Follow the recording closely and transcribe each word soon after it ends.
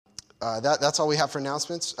that's all we have for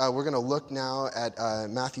announcements. We're going to look now at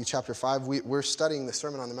Matthew chapter 5. We're studying the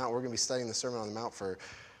Sermon on the Mount. We're going to be studying the Sermon on the Mount for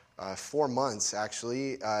 4 months,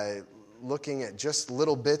 actually, looking at just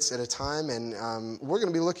little bits at a time. And we're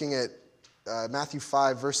going to be looking at Matthew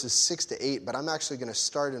 5, verses 6 to 8. But I'm actually going to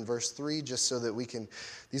start in verse 3 just so that we can,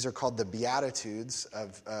 these are called the Beatitudes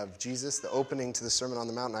of Jesus, the opening to the Sermon on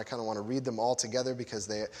the Mount. And I kind of want to read them all together because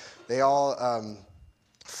they all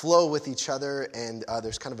flow with each other, and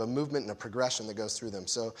there's kind of a movement and a progression that goes through them.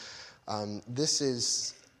 So this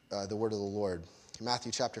is the word of the Lord.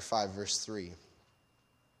 Matthew chapter 5, verse 3.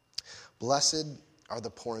 Blessed are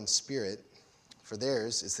the poor in spirit, for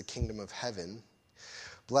theirs is the kingdom of heaven.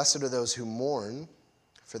 Blessed are those who mourn,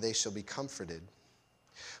 for they shall be comforted.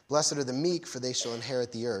 Blessed are the meek, for they shall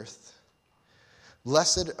inherit the earth.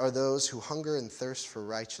 Blessed are those who hunger and thirst for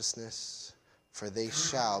righteousness, for they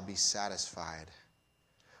shall be satisfied.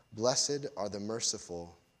 Blessed are the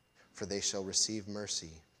merciful, for they shall receive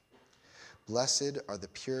mercy. Blessed are the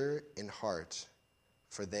pure in heart,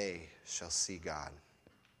 for they shall see God.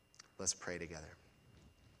 Let's pray together.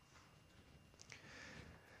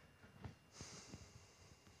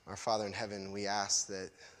 Our Father in heaven, we ask that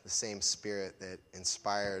the same Spirit that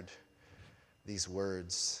inspired these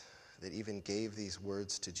words, that even gave these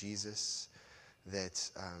words to Jesus, that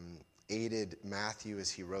aided Matthew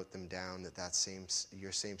as he wrote them down,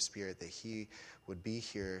 your same Spirit, that he would be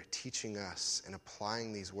here teaching us and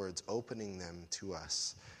applying these words, opening them to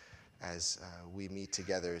us as we meet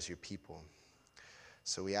together as your people.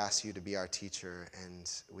 So we ask you to be our teacher,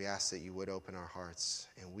 and we ask that you would open our hearts,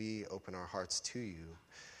 and we open our hearts to you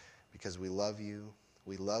because we love you,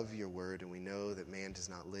 we love your word, and we know that man does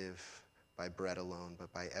not live by bread alone,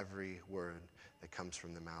 but by every word that comes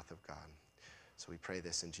from the mouth of God. So we pray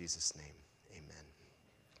this in Jesus' name. Amen.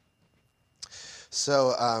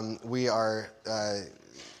 So we are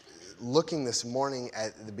looking this morning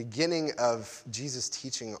at the beginning of Jesus'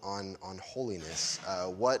 teaching on holiness.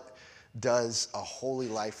 What does a holy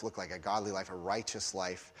life look like, a godly life, a righteous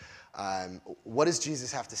life? What does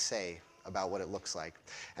Jesus have to say about what it looks like?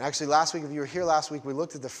 And actually last week, if you were here last week, we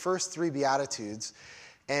looked at the first 3 Beatitudes.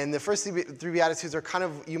 And the first 3 Beatitudes are kind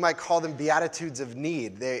of, you might call them Beatitudes of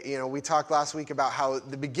need. We talked last week about how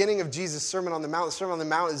the beginning of Jesus' Sermon on the Mount, the Sermon on the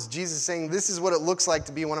Mount is Jesus saying, this is what it looks like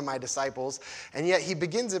to be one of my disciples. And yet he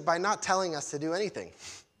begins it by not telling us to do anything.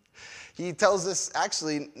 He tells us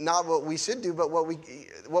actually not what we should do, but what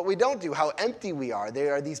we don't do, how empty we are.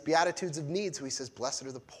 There are these Beatitudes of need. So he says, blessed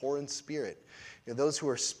are the poor in spirit. Those who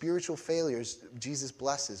are spiritual failures, Jesus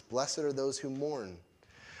blesses. Blessed are those who mourn.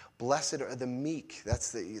 Blessed are the meek.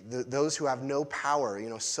 That's those who have no power,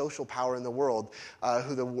 social power in the world,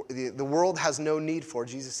 who the world has no need for.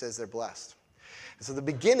 Jesus says they're blessed. And so the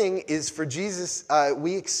beginning is for Jesus.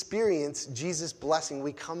 We experience Jesus' blessing.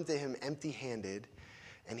 We come to him empty-handed,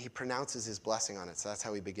 and he pronounces his blessing on it. So that's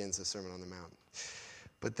how he begins the Sermon on the Mount.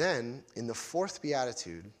 But then, in the 4th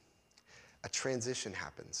Beatitude, a transition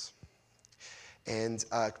happens. And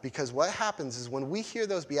because what happens is when we hear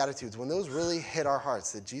those Beatitudes, when those really hit our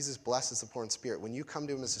hearts, that Jesus blesses the poor in spirit, when you come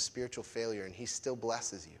to him as a spiritual failure and he still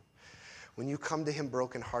blesses you, when you come to him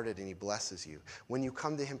brokenhearted and he blesses you, when you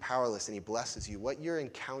come to him powerless and he blesses you, what you're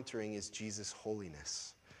encountering is Jesus'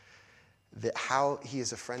 holiness, that how he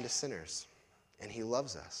is a friend of sinners and he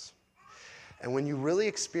loves us. And when you really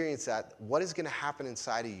experience that, what is going to happen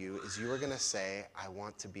inside of you is you are going to say, I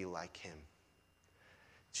want to be like him.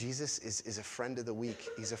 Jesus is a friend of the weak.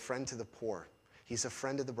 He's a friend to the poor. He's a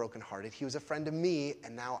friend of the brokenhearted. He was a friend to me,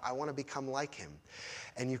 and now I want to become like him.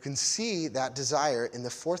 And you can see that desire in the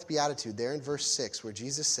 4th Beatitude there in verse 6, where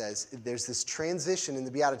Jesus says there's this transition in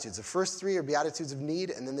the Beatitudes. The first 3 are Beatitudes of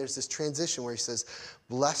need, and then there's this transition where he says,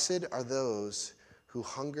 blessed are those who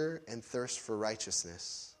hunger and thirst for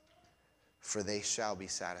righteousness, for they shall be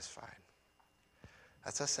satisfied.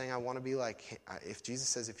 That's us saying, I want to be like, if Jesus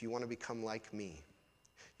says, if you want to become like me,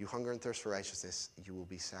 you hunger and thirst for righteousness, you will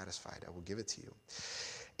be satisfied. I will give it to you.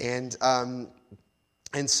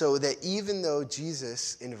 And so that even though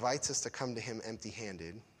Jesus invites us to come to him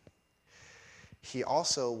empty-handed, he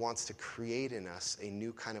also wants to create in us a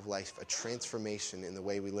new kind of life, a transformation in the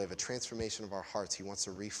way we live, a transformation of our hearts. He wants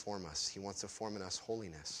to reform us. He wants to form in us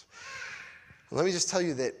holiness. Let me just tell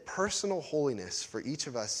you that personal holiness for each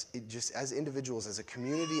of us, just as individuals, as a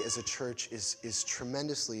community, as a church, is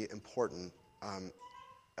tremendously important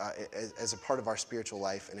as a part of our spiritual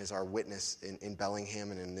life and as our witness in Bellingham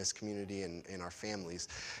and in this community and in our families.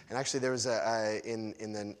 And actually there was in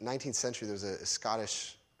the 19th century, there was a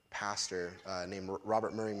Scottish pastor named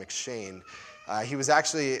Robert Murray McShane. He was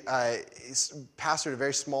actually pastored a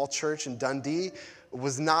very small church in Dundee,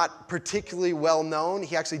 was not particularly well known.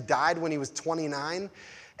 He actually died when he was 29.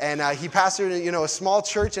 And he pastored, a small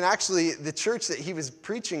church. And actually, the church that he was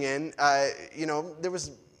preaching in, there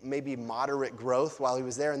was maybe moderate growth while he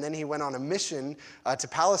was there. And then he went on a mission to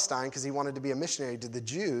Palestine because he wanted to be a missionary to the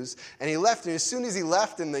Jews. And he left. And as soon as he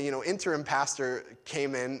left and the interim pastor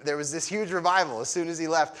came in, there was this huge revival as soon as he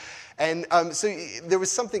left. And so there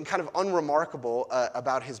was something kind of unremarkable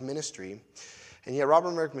about his ministry. And yet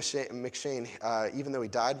Robert McCheyne, even though he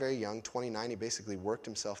died very young, 29, he basically worked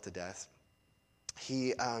himself to death.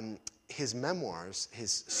 His memoirs,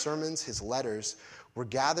 his sermons, his letters were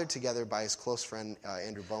gathered together by his close friend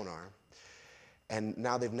Andrew Bonar, and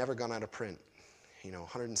now they've never gone out of print.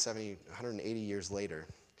 170, 180 years later,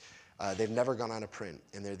 they've never gone out of print,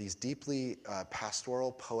 and they're these deeply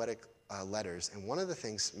pastoral, poetic letters. And one of the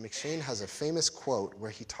things, McCheyne has a famous quote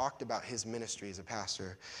where he talked about his ministry as a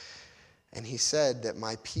pastor, and he said that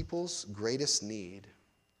my people's greatest need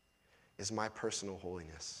is my personal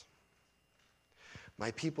holiness.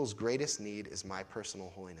 My people's greatest need is my personal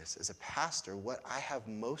holiness. As a pastor, what I have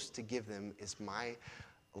most to give them is my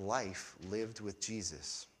life lived with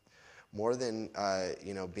Jesus. More than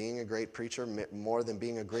being a great preacher, more than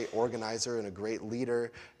being a great organizer and a great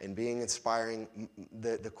leader and being inspiring,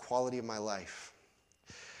 the quality of my life.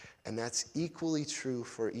 And that's equally true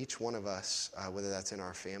for each one of us, whether that's in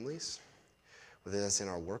our families, whether that's in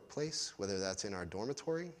our workplace, whether that's in our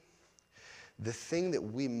dormitory. The thing that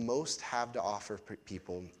we most have to offer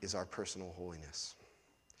people is our personal holiness.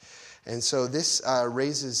 And so this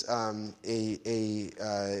raises a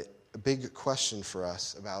big question for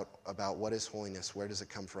us about what is holiness, where does it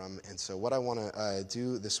come from? And so what I want to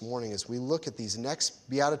do this morning is we look at these next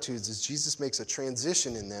Beatitudes as Jesus makes a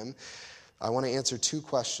transition in them. I want to answer two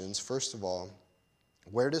questions. First of all,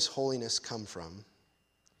 where does holiness come from?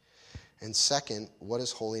 And second, what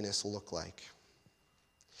does holiness look like?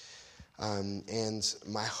 And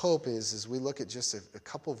my hope is, as we look at just a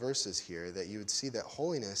couple verses here, that you would see that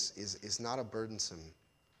holiness is not a burdensome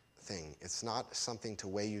thing. It's not something to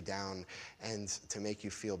weigh you down and to make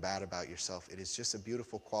you feel bad about yourself. It is just a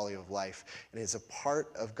beautiful quality of life. And it's a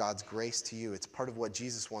part of God's grace to you. It's part of what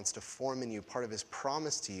Jesus wants to form in you, part of his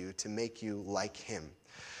promise to you to make you like him.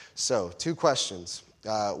 So, two questions.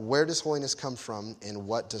 Where does holiness come from, and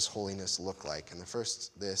what does holiness look like? And the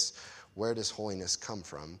first, where does holiness come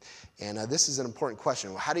from? And this is an important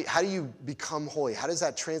question. How do you become holy? How does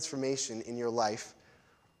that transformation in your life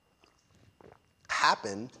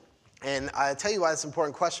happen? And I'll tell you why it's an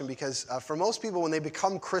important question, because for most people, when they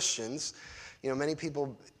become Christians, many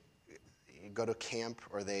people go to camp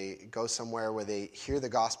or they go somewhere where they hear the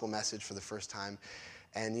gospel message for the first time.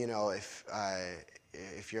 And,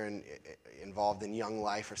 if you're involved in Young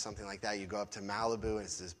Life or something like that, you go up to Malibu, and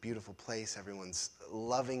it's this beautiful place. Everyone's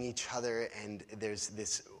loving each other, and there's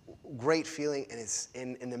this great feeling,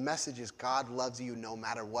 and the message is God loves you no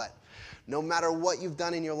matter what. No matter what you've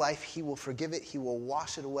done in your life, he will forgive it, he will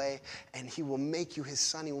wash it away, and he will make you his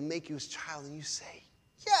son, he will make you his child, and you say,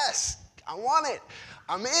 yes, I want it,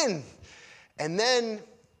 I'm in. And then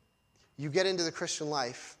you get into the Christian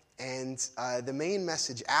life, and the main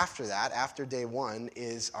message after that, after day one,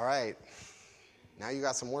 is, all right, now you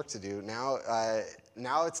got some work to do. Now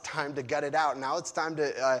it's time to gut it out. Now it's time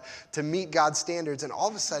to meet God's standards. And all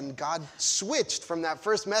of a sudden, God switched from that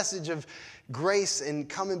first message of grace and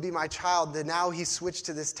come and be my child, to now he switched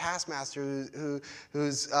to this taskmaster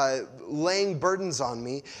who's laying burdens on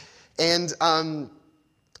me. And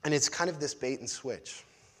it's kind of this bait and switch.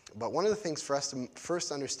 But one of the things for us to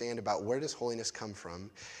first understand about where does holiness come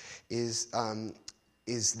from is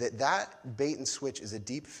that bait and switch is a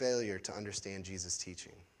deep failure to understand Jesus'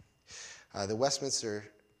 teaching. The Westminster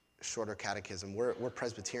Shorter Catechism, we're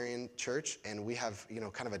Presbyterian church, and we have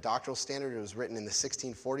kind of a doctrinal standard. It was written in the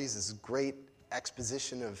 1640s. This great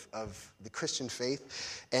exposition of the Christian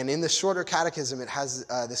faith. And in the Shorter Catechism, it has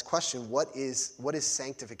this question: what is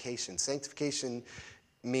sanctification? Sanctification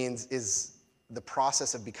is the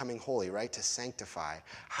process of becoming holy, right? To sanctify.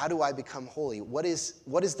 How do I become holy? What is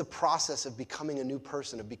the process of becoming a new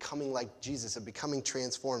person, of becoming like Jesus, of becoming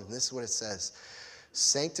transformed? And this is what it says: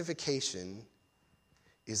 sanctification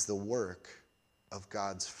is the work of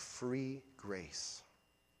God's free grace.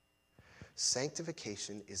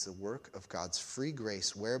 Sanctification is the work of God's free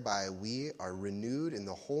grace, whereby we are renewed in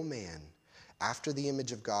the whole man after the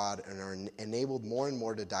image of God and are enabled more and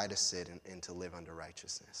more to die to sin and to live unto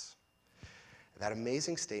righteousness. That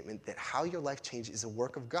amazing statement that how your life changes is a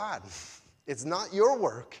work of God. It's not your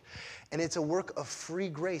work, and it's a work of free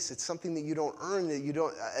grace. It's something that you don't earn,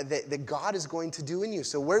 that God is going to do in you.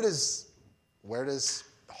 So where does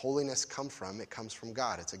holiness come from? It comes from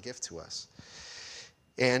God. It's a gift to us.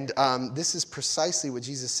 And this is precisely what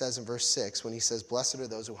Jesus says in verse 6 when he says, "Blessed are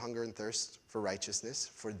those who hunger and thirst for righteousness,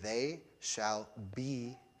 for they shall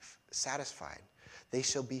be satisfied." They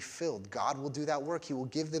shall be filled. God will do that work. He will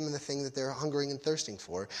give them the thing that they're hungering and thirsting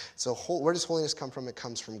for. So where does holiness come from? It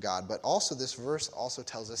comes from God. But also this verse also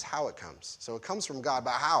tells us how it comes. So it comes from God,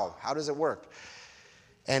 but how? How does it work?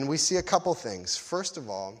 And we see a couple things. First of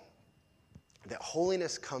all, that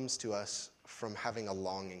holiness comes to us from having a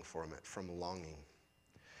longing for it, from longing,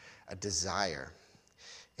 a desire.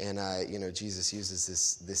 And, Jesus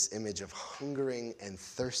uses this image of hungering and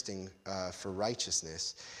thirsting for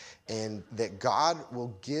righteousness. And that God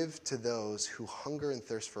will give to those who hunger and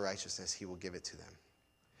thirst for righteousness, he will give it to them.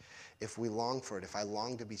 If we long for it, if I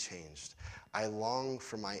long to be changed, I long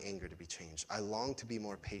for my anger to be changed. I long to be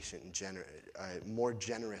more patient and more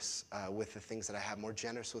generous with the things that I have, more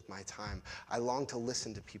generous with my time. I long to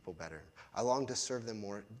listen to people better. I long to serve them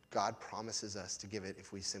more. God promises us to give it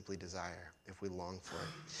if we simply desire, if we long for it.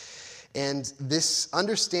 And this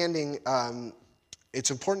understanding, it's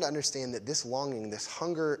important to understand that this longing, this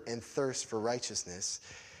hunger and thirst for righteousness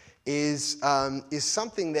is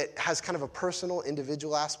something that has kind of a personal,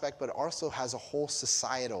 individual aspect, but also has a whole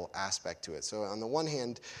societal aspect to it. So on the one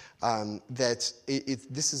hand, this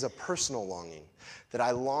is a personal longing, that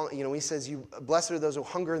I long, when he says, blessed are those who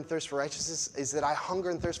hunger and thirst for righteousness, is that I hunger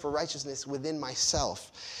and thirst for righteousness within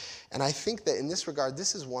myself. And I think that in this regard,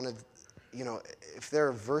 this is one of, if there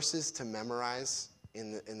are verses to memorize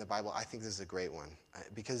in the Bible, I think this is a great one.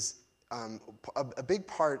 Because a big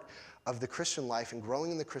part of the Christian life and growing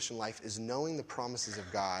in the Christian life is knowing the promises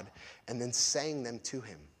of God and then saying them to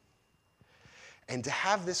him. And to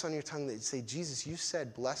have this on your tongue that you say, Jesus, you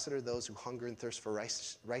said, blessed are those who hunger and thirst for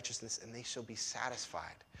righteousness, and they shall be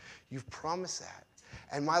satisfied. You've promised that.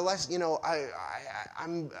 And my life,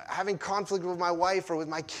 I'm having conflict with my wife or with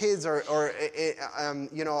my kids,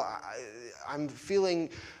 I'm feeling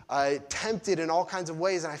tempted in all kinds of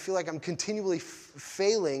ways, and I feel like I'm continually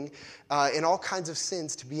failing in all kinds of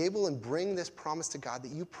sins. To be able and bring this promise to God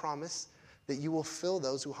that you promise that you will fill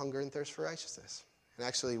those who hunger and thirst for righteousness. And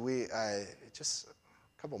actually, we just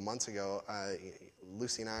a couple months ago,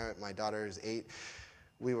 Lucy and I, my daughter is 8,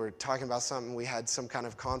 we were talking about something. We had some kind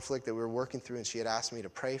of conflict that we were working through, and she had asked me to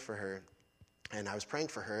pray for her. And I was praying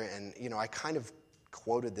for her, and, I kind of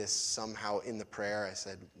quoted this somehow in the prayer. I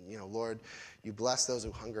said, Lord, you bless those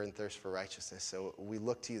who hunger and thirst for righteousness, so we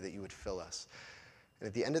look to you that you would fill us. And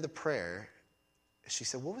at the end of the prayer, she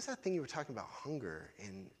said, what was that thing you were talking about, hunger?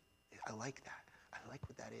 And I like that. I like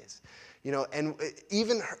what that is. And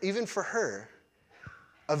even for her,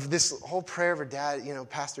 of this whole prayer of her dad,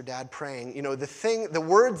 Pastor Dad praying, the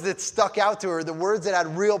words that stuck out to her, the words that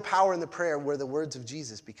had real power in the prayer were the words of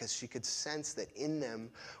Jesus, because she could sense that in them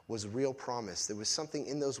was real promise. There was something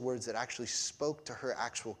in those words that actually spoke to her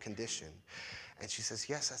actual condition. And she says,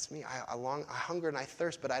 yes, that's me. I hunger and I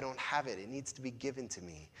thirst, but I don't have it. It needs to be given to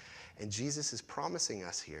me. And Jesus is promising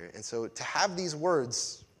us here. And so to have these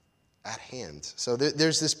words at hand. So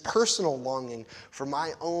there's this personal longing for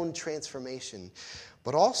my own transformation.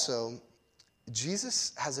 But also,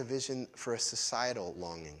 Jesus has a vision for a societal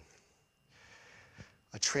longing,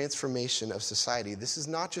 a transformation of society. This is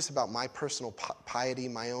not just about my personal piety,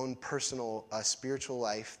 my own personal spiritual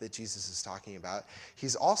life that Jesus is talking about.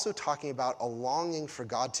 He's also talking about a longing for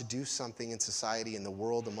God to do something in society, in the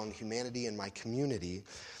world, among humanity, and my community.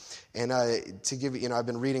 And to give you, I've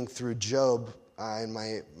been reading through Job in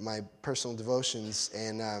my personal devotions,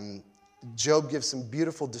 and Job gives some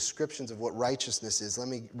beautiful descriptions of what righteousness is. Let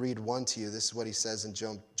me read one to you. This is what he says in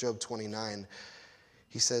Job 29.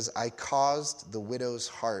 He says, I caused the widow's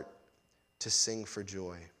heart to sing for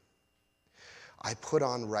joy. I put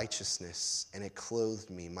on righteousness, and it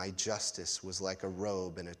clothed me. My justice was like a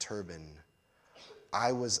robe and a turban.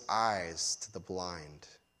 I was eyes to the blind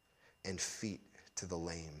and feet to the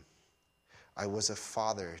lame. I was a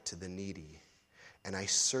father to the needy, and I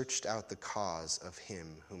searched out the cause of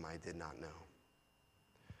him whom I did not know.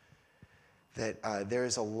 That there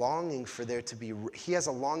is a longing for there to be, he has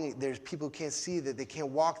a longing, there's people who can't see, that they can't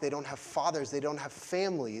walk, they don't have fathers, they don't have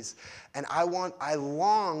families, and I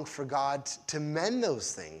long for God to mend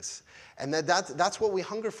those things. And that's what we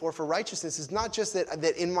hunger for righteousness. It's not just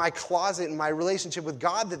that in my closet, in my relationship with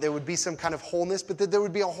God, that there would be some kind of wholeness, but that there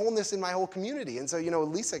would be a wholeness in my whole community. And so,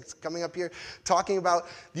 Lisa's coming up here talking about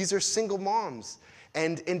these are single moms.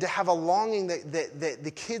 And to have a longing that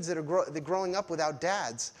the kids that are growing up without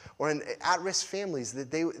dads or in at-risk families,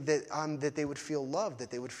 that they would feel loved, that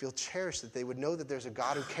they would feel cherished, that they would know that there's a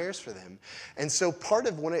God who cares for them. And so part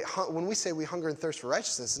of when we say we hunger and thirst for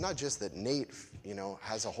righteousness, it's not just that Nate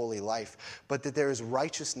has a holy life, but that there is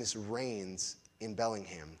righteousness reigns in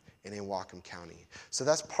Bellingham and in Whatcom County. So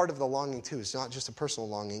that's part of the longing too. It's not just a personal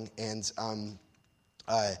longing, and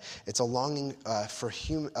it's a longing for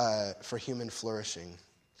human flourishing.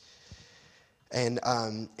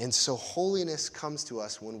 And so holiness comes to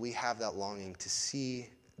us when we have that longing to see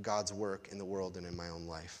God's work in the world and in my own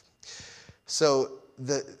life. So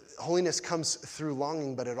the holiness comes through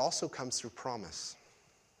longing, but it also comes through promise.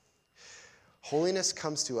 Holiness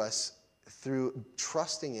comes to us through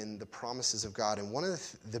trusting in the promises of God. And one of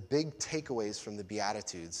the big takeaways from the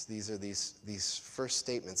Beatitudes, these are these first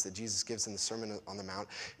statements that Jesus gives in the Sermon on the Mount,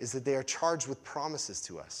 is that they are charged with promises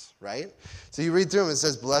to us, right? So you read through them, it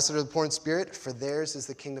says, "Blessed are the poor in spirit, for theirs is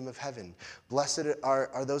the kingdom of heaven. Blessed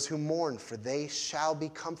are those who mourn, for they shall be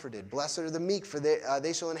comforted. Blessed are the meek, for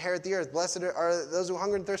they shall inherit the earth. Blessed are those who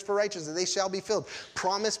hunger and thirst for righteousness, they shall be filled."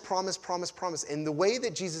 Promise, promise, promise, promise. And the way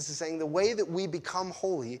that Jesus is saying, the way that we become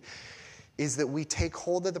holy is that we take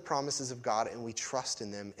hold of the promises of God and we trust in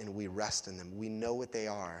them and we rest in them. We know what they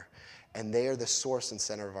are, and they are the source and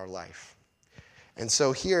center of our life. And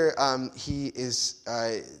so here he is,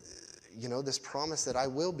 this promise that I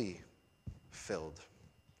will be filled,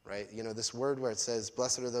 right? This word where it says,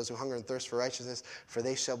 "Blessed are those who hunger and thirst for righteousness, for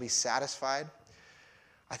they shall be satisfied."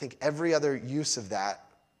 I think every other use of that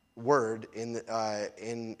word in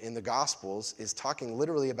the Gospels is talking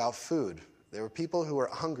literally about food. There were people who were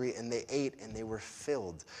hungry and they ate and they were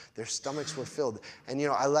filled. Their stomachs were filled. And,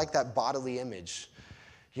 I like that bodily image.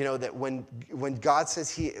 That when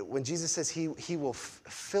Jesus says he will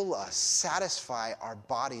fill us, satisfy our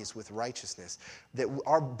bodies with righteousness, that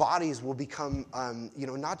our bodies will become,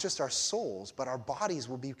 not just our souls, but our bodies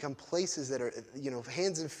will become places that are,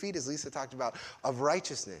 hands and feet, as Lisa talked about, of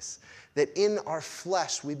righteousness. That in our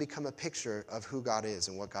flesh, we become a picture of who God is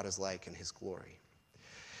and what God is like in his glory.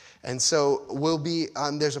 And so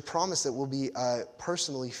there's a promise that we'll be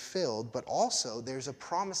personally filled, but also there's a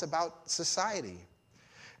promise about society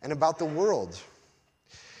and about the world.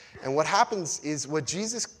 And what happens is what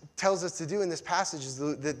Jesus tells us to do in this passage is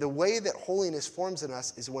the way that holiness forms in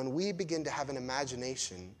us is when we begin to have an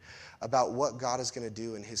imagination about what God is going to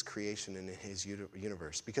do in his creation and in his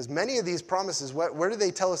universe. Because many of these promises, where do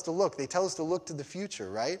they tell us to look? They tell us to look to the future,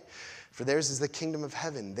 right? "For theirs is the kingdom of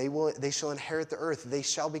heaven. They shall inherit the earth. They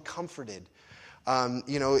shall be comforted." Blessed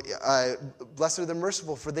are the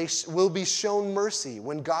merciful, for they will be shown mercy.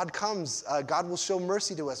 When God comes, God will show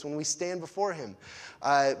mercy to us when we stand before him.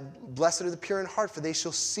 Blessed are the pure in heart, for they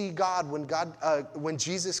shall see God. When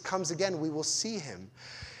Jesus comes again, we will see him.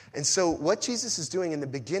 And so what Jesus is doing in the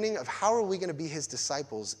beginning of how are we going to be his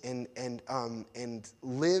disciples and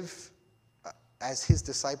live as his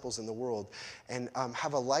disciples in the world and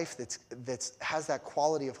have a life that has that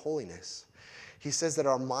quality of holiness. He says that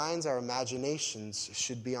our minds, our imaginations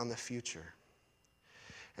should be on the future.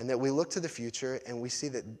 And that we look to the future and we see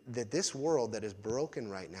that this world that is broken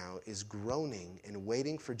right now is groaning and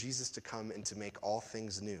waiting for Jesus to come and to make all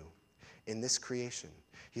things new in this creation.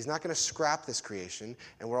 He's not going to scrap this creation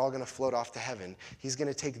and we're all going to float off to heaven. He's going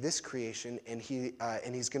to take this creation and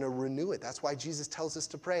he's going to renew it. That's why Jesus tells us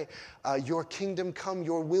to pray, "Your kingdom come,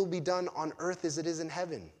 your will be done on earth as it is in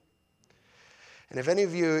heaven." And if any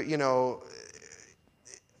of you,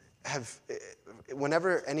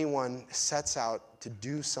 whenever anyone sets out to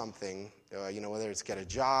do something, whether it's get a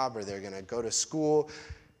job or they're going to go to school,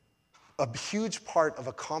 a huge part of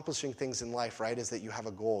accomplishing things in life, right, is that you have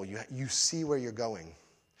a goal. You see where you're going.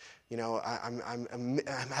 I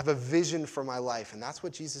have a vision for my life, and that's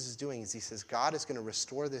what Jesus is doing. Is he says God is going to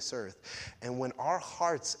restore this earth, and when our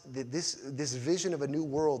hearts, this vision of a new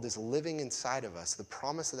world is living inside of us, the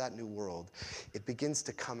promise of that new world, it begins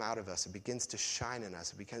to come out of us. It begins to shine in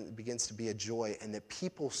us. It begins to be a joy, and that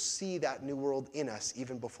people see that new world in us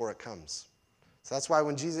even before it comes. So that's why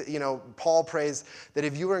when Jesus, Paul prays that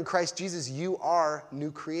if you are in Christ Jesus, you are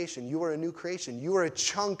new creation. You are a new creation. You are a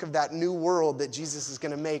chunk of that new world that Jesus is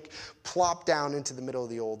going to make plop down into the middle of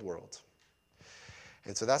the old world.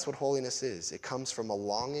 And so that's what holiness is. It comes from a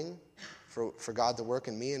longing for God to work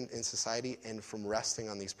in me and in society and from resting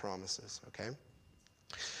on these promises, okay?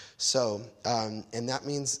 So, and that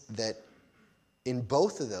means that in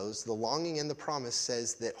both of those, the longing and the promise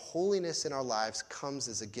says that holiness in our lives comes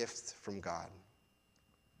as a gift from God.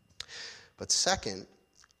 But second,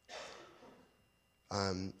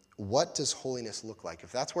 what does holiness look like?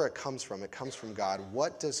 If that's where it comes from God.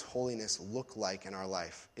 What does holiness look like in our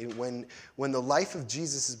life? When the life of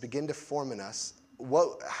Jesus is begin to form in us,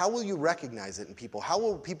 how will you recognize it in people? How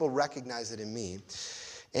will people recognize it in me?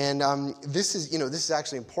 And this is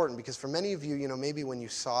actually important because for many of you, maybe when you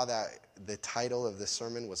saw that the title of the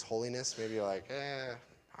sermon was Holiness, maybe you're like,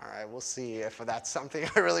 All right, we'll see if that's something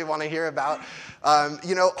I really want to hear about.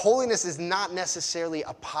 Holiness is not necessarily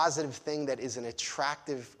a positive thing that is an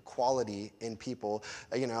attractive quality in people,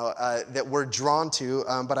 that we're drawn to.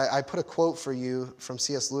 But I put a quote for you from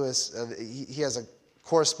C.S. Lewis. He has a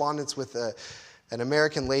correspondence with an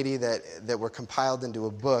American lady that were compiled into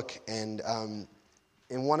a book. And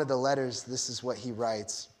in one of the letters, this is what he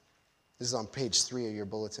writes. This is on page 3 of your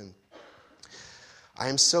bulletin. I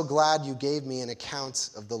am so glad you gave me an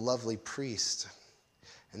account of the lovely priest.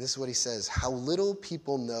 And this is what he says. How little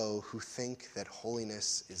people know who think that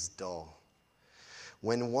holiness is dull.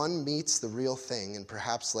 When one meets the real thing, and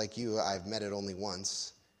perhaps like you, I've met it only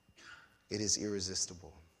once, it is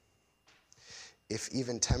irresistible. If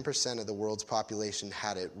even 10% of the world's population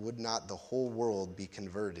had it, would not the whole world be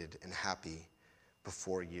converted and happy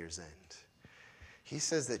before year's end? He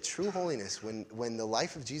says that true holiness, when the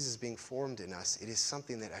life of Jesus is being formed in us, it is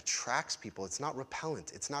something that attracts people. It's not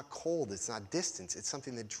repellent. It's not cold. It's not distant. It's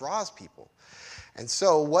something that draws people. And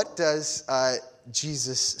so what does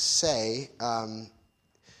Jesus say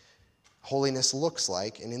holiness looks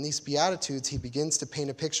like? And in these Beatitudes, he begins to paint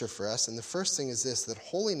a picture for us. And the first thing is this, that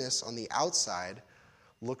holiness on the outside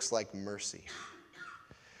looks like mercy.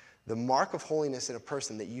 The mark of holiness in a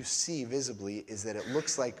person that you see visibly is that it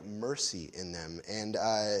looks like mercy in them. And,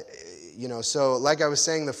 so like I was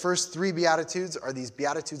saying, the first 3 Beatitudes are these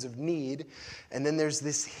Beatitudes of need. And then there's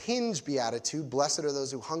this hinge Beatitude, blessed are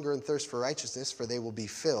those who hunger and thirst for righteousness, for they will be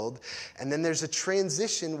filled. And then there's a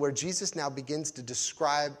transition where Jesus now begins to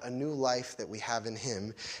describe a new life that we have in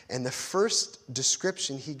him. And the first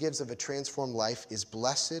description he gives of a transformed life is,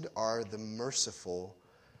 blessed are the merciful,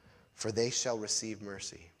 for they shall receive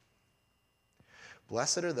mercy.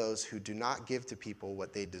 Blessed are those who do not give to people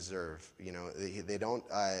what they deserve. They don't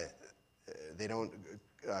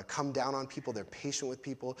come down on people. They're patient with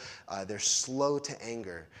people. They're slow to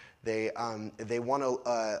anger. They want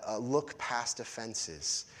to look past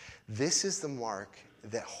offenses. This is the mark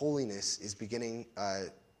that holiness is beginning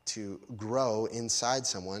to grow inside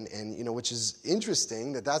someone, and which is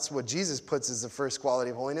interesting that that's what Jesus puts as the first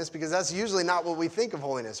quality of holiness, because that's usually not what we think of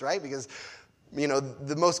holiness, right? Because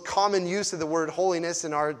the most common use of the word holiness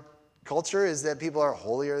in our culture is that people are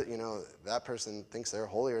holier. That person thinks they're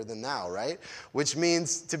holier than thou, right? Which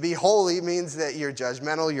means to be holy means that you're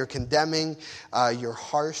judgmental, you're condemning, you're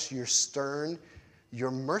harsh, you're stern, you're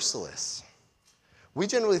merciless. We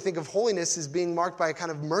generally think of holiness as being marked by a kind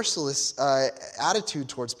of merciless attitude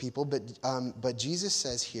towards people, but Jesus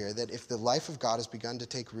says here that if the life of God has begun to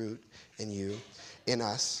take root in you, in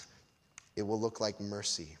us, it will look like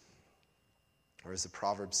mercy. Or as the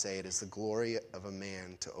Proverbs say, it is the glory of a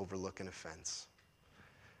man to overlook an offense.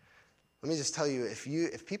 Let me just tell you,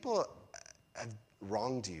 if people have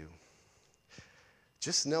wronged you,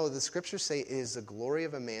 just know the scriptures say it is the glory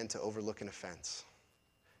of a man to overlook an offense.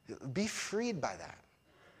 Be freed by that.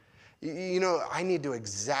 I need to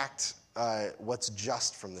exact what's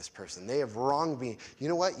just from this person. They have wronged me. You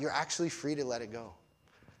know what? You're actually free to let it go.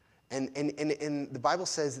 And the Bible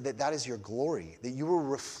says that is your glory, that you were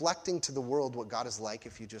reflecting to the world what God is like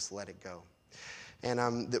if you just let it go. And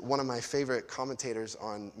one of my favorite commentators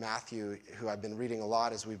on Matthew, who I've been reading a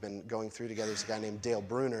lot as we've been going through together, is a guy named Dale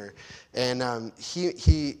Bruner. And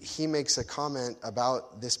he makes a comment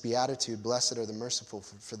about this beatitude, blessed are the merciful,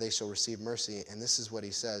 for they shall receive mercy. And this is what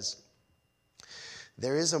he says.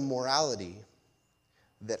 There is a morality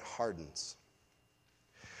that hardens.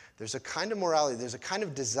 There's a kind of morality, there's a kind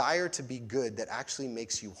of desire to be good that actually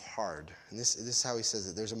makes you hard. And this is how he says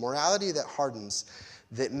it. There's a morality that hardens,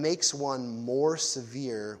 that makes one more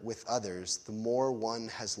severe with others the more one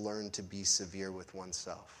has learned to be severe with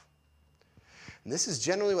oneself. And this is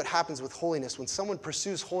generally what happens with holiness. When someone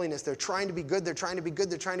pursues holiness, they're trying to be good, they're trying to be good,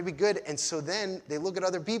 they're trying to be good. And so then they look at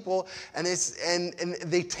other people and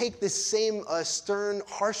they take this same stern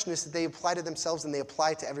harshness that they apply to themselves and they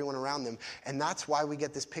apply to everyone around them. And that's why we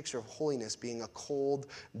get this picture of holiness being a cold,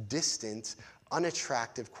 distant,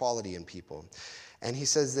 unattractive quality in people. And he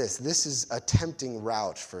says this is a tempting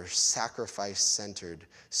route for sacrifice-centered,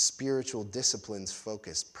 spiritual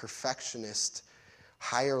disciplines-focused, perfectionist,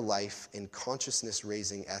 higher life and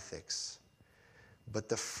consciousness-raising ethics. But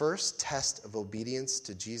the first test of obedience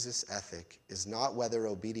to Jesus' ethic is not whether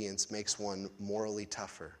obedience makes one morally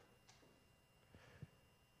tougher.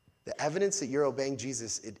 The evidence that you're obeying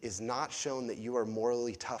Jesus, it is not shown that you are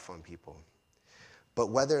morally tough on people, but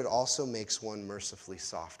whether it also makes one mercifully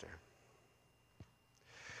softer.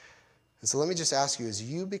 And so let me just ask you, as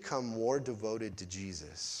you become more devoted to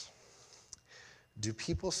Jesus, do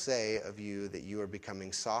people say of you that you are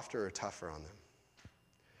becoming softer or tougher on them?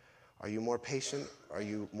 Are you more patient? Are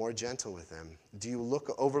you more gentle with them? Do you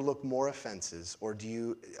overlook more offenses, or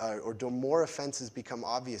do more offenses become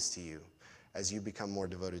obvious to you as you become more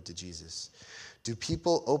devoted to Jesus? Do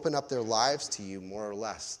people open up their lives to you more or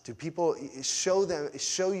less? Do people show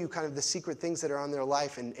you kind of the secret things that are on their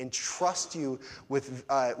life and trust you with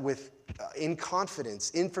in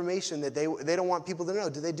confidence, information that they don't want people to know?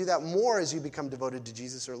 Do they do that more as you become devoted to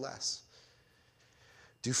Jesus or less?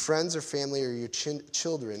 Do friends or family or your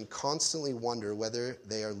children constantly wonder whether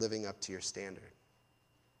they are living up to your standard?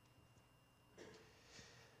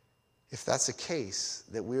 If that's the case,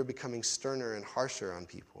 that we're becoming sterner and harsher on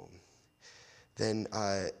people, then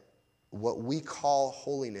what we call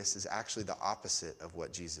holiness is actually the opposite of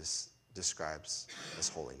what Jesus describes as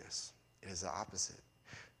holiness. It is the opposite.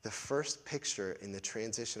 The first picture in the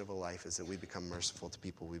transition of a life is that we become merciful to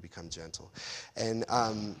people, we become gentle. And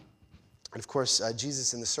of course,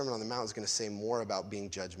 Jesus in the Sermon on the Mount is going to say more about being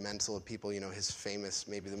judgmental of people. You know, his famous,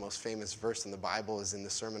 maybe the most famous verse in the Bible is in the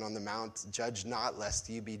Sermon on the Mount, "Judge not, lest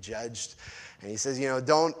you be judged." And he says,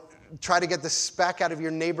 don't try to get the speck out of your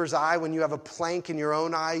neighbor's eye when you have a plank in your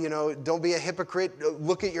own eye. Don't be a hypocrite.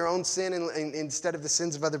 Look at your own sin instead of the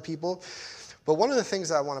sins of other people. But one of the things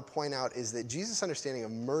that I want to point out is that Jesus' understanding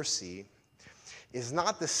of mercy is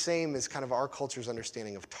not the same as kind of our culture's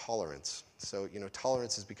understanding of tolerance. So,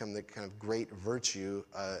 tolerance has become the kind of great virtue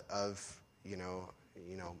of,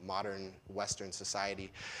 modern Western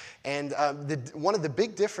society. And one of the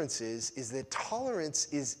big differences is that tolerance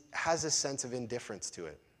has a sense of indifference to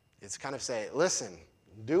it. It's kind of say, listen,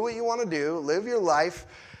 do what you want to do, live your life.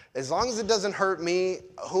 As long as it doesn't hurt me,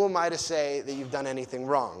 who am I to say that you've done anything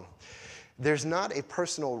wrong? There's not a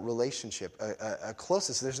personal relationship, a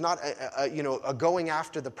closeness. There's not a going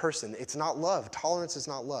after the person. It's not love. Tolerance is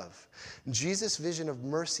not love. Jesus' vision of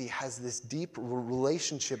mercy has this deep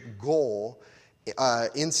relationship goal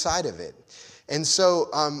inside of it. And so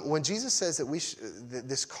when Jesus says that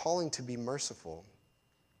this calling to be merciful,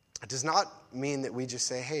 it does not mean that we just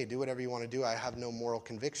say, hey, do whatever you want to do. I have no moral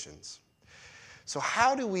convictions. So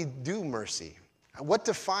how do we do mercy? What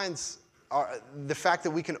defines the fact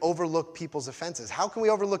that we can overlook people's offenses? How can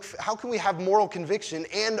we have moral conviction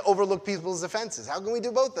and overlook people's offenses? How can we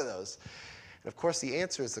do both of those? And of course, the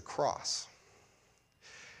answer is the cross.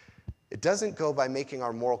 It doesn't go by making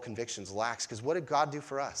our moral convictions lax, because what did God do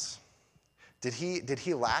for us? Did he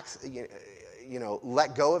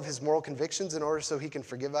let go of his moral convictions in order so he can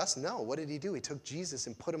forgive us? No. What did he do? He took Jesus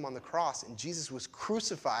and put him on the cross, and Jesus was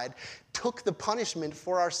crucified, took the punishment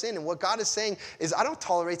for our sin. And what God is saying is, I don't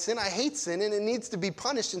tolerate sin, I hate sin, and it needs to be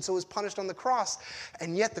punished, and so it was punished on the cross.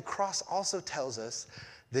 And yet the cross also tells us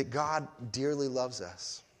that God dearly loves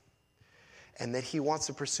us, and that he wants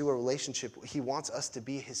to pursue a relationship. He wants us to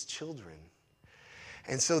be his children.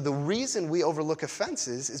 And so the reason we overlook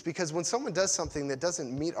offenses is because when someone does something that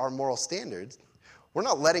doesn't meet our moral standards, we're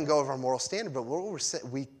not letting go of our moral standard, but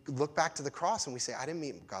we look back to the cross and we say, I didn't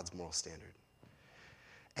meet God's moral standard.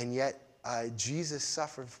 And yet Jesus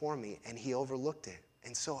suffered for me and he overlooked it.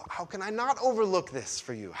 And so how can I not overlook this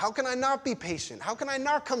for you? How can I not be patient? How can I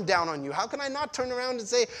not come down on you? How can I not turn around and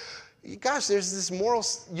say, gosh, there's this moral,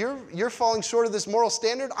 you're falling short of this moral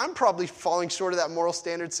standard. I'm probably falling short of that moral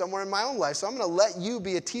standard somewhere in my own life. So I'm going to let you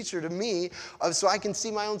be a teacher to me so I can see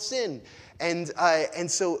my own sin. And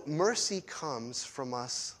so mercy comes from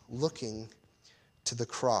us looking to the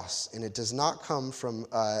cross. And it does not come from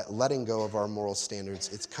letting go of our moral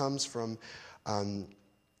standards. It comes from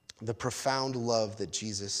the profound love that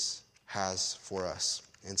Jesus has for us.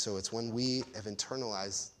 And so it's when we have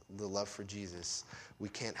internalized the love for Jesus, we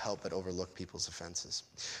can't help but overlook people's offenses.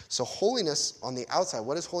 So holiness on the outside,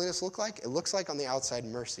 what does holiness look like? It looks like on the outside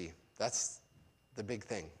mercy. That's the big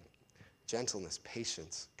thing. Gentleness,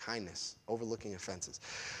 patience, kindness, overlooking offenses.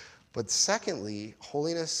 But secondly,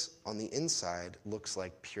 holiness on the inside looks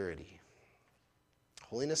like purity.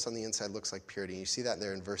 Holiness on the inside looks like purity. And you see that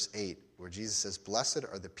there in verse 8, where Jesus says, blessed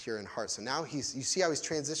are the pure in heart. So now you see how he's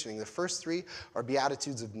transitioning. The first three are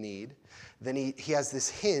beatitudes of need. Then he has this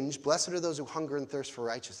hinge, blessed are those who hunger and thirst for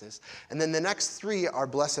righteousness. And then the next three are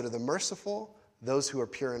blessed are the merciful, those who are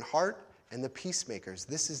pure in heart, and the peacemakers.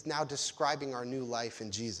 This is now describing our new life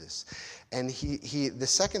in Jesus. And the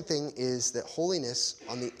second thing is that holiness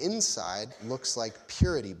on the inside looks like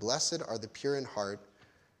purity. Blessed are the pure in heart,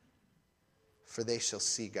 for they shall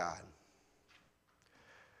see God.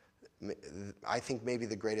 I think maybe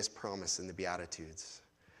the greatest promise in the Beatitudes.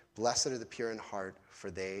 Blessed are the pure in heart, for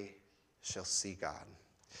they shall see God.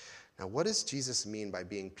 Now, what does Jesus mean by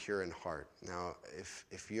being pure in heart? Now,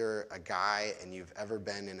 if you're a guy and you've ever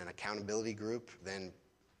been in an accountability group, then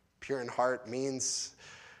pure in heart means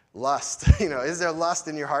lust. Is there lust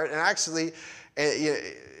in your heart? And actually,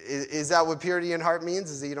 is that what purity in heart means?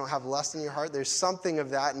 Is that you don't have lust in your heart? There's something of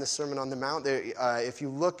that in the Sermon on the Mount. If you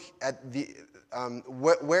look at the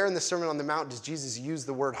where in the Sermon on the Mount does Jesus use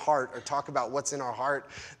the word heart or talk about what's in our heart?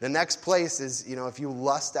 The next place is, if you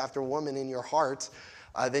lust after a woman in your heart,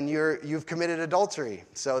 then you've committed adultery.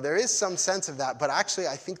 So there is some sense of that. But actually,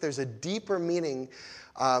 I think there's a deeper meaning,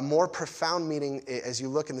 more profound meaning as you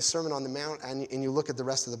look in the Sermon on the Mount and you look at the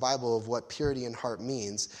rest of the Bible of what purity in heart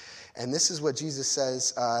means. And this is what Jesus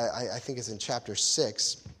says, I think it's in chapter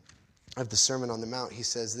 6 of the Sermon on the Mount. He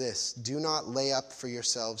says this: "Do not lay up for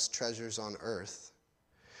yourselves treasures on earth,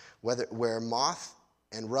 where moth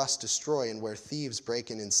and rust destroy and where thieves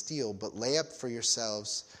break in and steal, but lay up for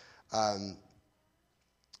yourselves..." I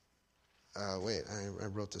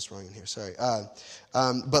wrote this wrong in here. Sorry.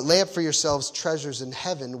 "But lay up for yourselves treasures in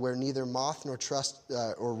heaven, where neither moth nor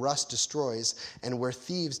rust destroys, and where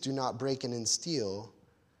thieves do not break in and steal.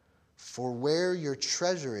 For where your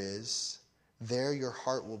treasure is, there your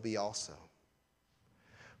heart will be also."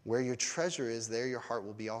 Where your treasure is, there your heart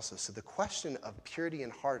will be also. So the question of purity in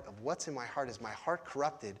heart, of what's in my heart, is my heart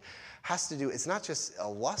corrupted, has to do, it's not just a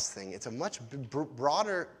lust thing, it's a much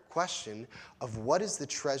broader question of what is the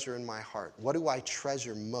treasure in my heart? What do I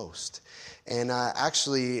treasure most? And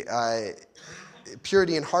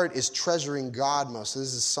purity in heart is treasuring God most. So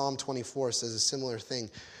this is Psalm 24, says a similar thing.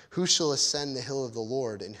 "Who shall ascend the hill of the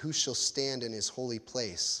Lord, and who shall stand in his holy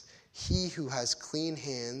place? He who has clean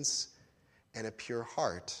hands and a pure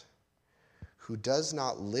heart, who does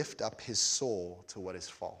not lift up his soul to what is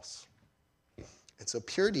false." And so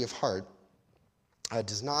purity of heart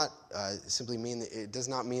does not simply mean that it does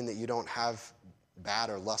not mean that you don't have bad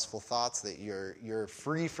or lustful thoughts, that you're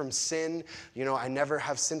free from sin. I never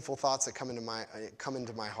have sinful thoughts that come into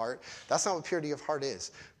my heart. That's not what purity of heart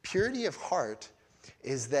is. Purity of heart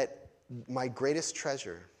is that my greatest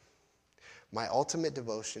treasure, my ultimate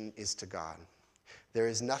devotion, is to God. There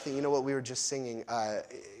is nothing, what we were just singing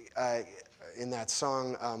in that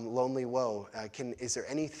song, Lonely Woe, is there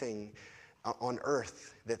anything on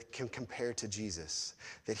earth that can compare to Jesus?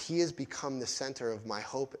 That he has become the center of my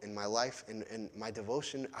hope in my life and my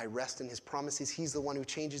devotion. I rest in his promises. He's the one who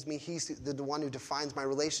changes me. He's the one who defines my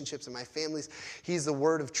relationships and my families. He's the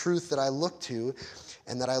word of truth that I look to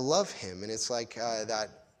and that I love him. And it's like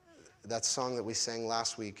that song that we sang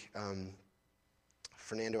last week,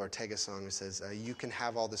 Fernando Ortega's song, that says, "You can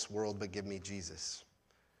have all this world, but give me Jesus."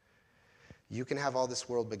 You can have all this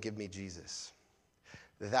world, but give me Jesus.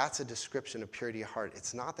 That's a description of purity of heart.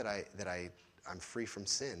 It's not that I'm free from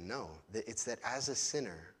sin. No, it's that as a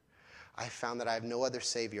sinner, I found that I have no other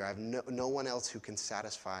Savior. I have no one else who can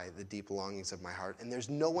satisfy the deep longings of my heart. And there's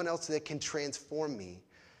no one else that can transform me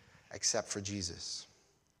except for Jesus.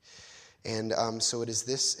 And so it is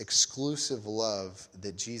this exclusive love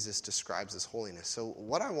that Jesus describes as holiness. So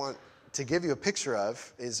what I want to give you a picture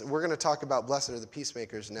of is, we're going to talk about blessed are the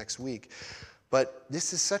peacemakers next week. But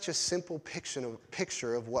this is such a simple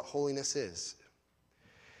picture of what holiness is.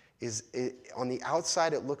 On the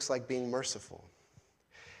outside, it looks like being merciful.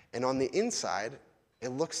 And on the inside, it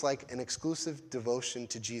looks like an exclusive devotion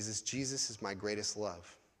to Jesus. Jesus is my greatest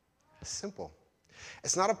love. Simple.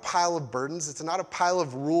 It's not a pile of burdens. It's not a pile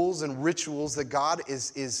of rules and rituals that God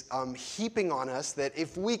is heaping on us, that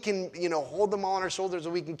if we can, hold them all on our shoulders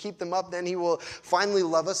or we can keep them up, then he will finally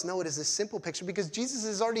love us. No, it is a simple picture because Jesus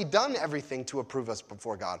has already done everything to approve us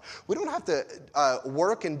before God. We don't have to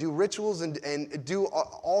work and do rituals and do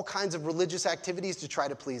all kinds of religious activities to try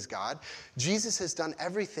to please God. Jesus has done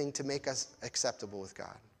everything to make us acceptable with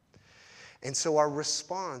God. And so our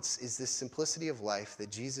response is this simplicity of life,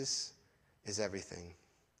 that Jesus is everything.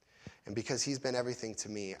 And because he's been everything to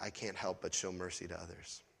me, I can't help but show mercy to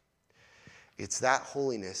others. It's that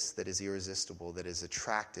holiness that is irresistible, that is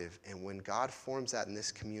attractive. And when God forms that in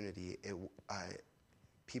this community,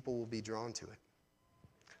 people will be drawn to it.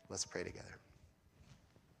 Let's pray together.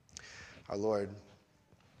 Our Lord,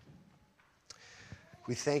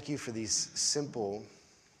 we thank you for these simple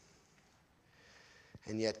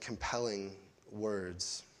and yet compelling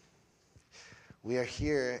words. We are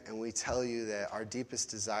here and we tell you that our deepest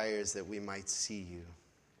desire is that we might see you.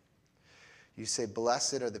 You say,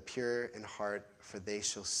 "Blessed are the pure in heart, for they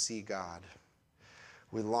shall see God."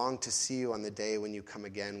 We long to see you on the day when you come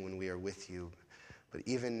again, when we are with you. But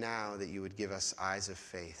even now, that you would give us eyes of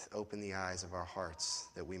faith, open the eyes of our hearts,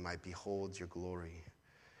 that we might behold your glory,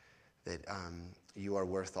 that you are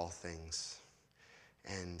worth all things,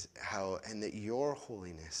 and that your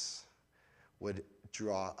holiness would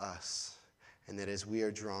draw us. And that as we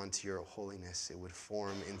are drawn to your holiness, it would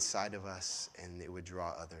form inside of us and it would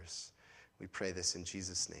draw others. We pray this in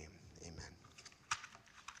Jesus' name. Amen.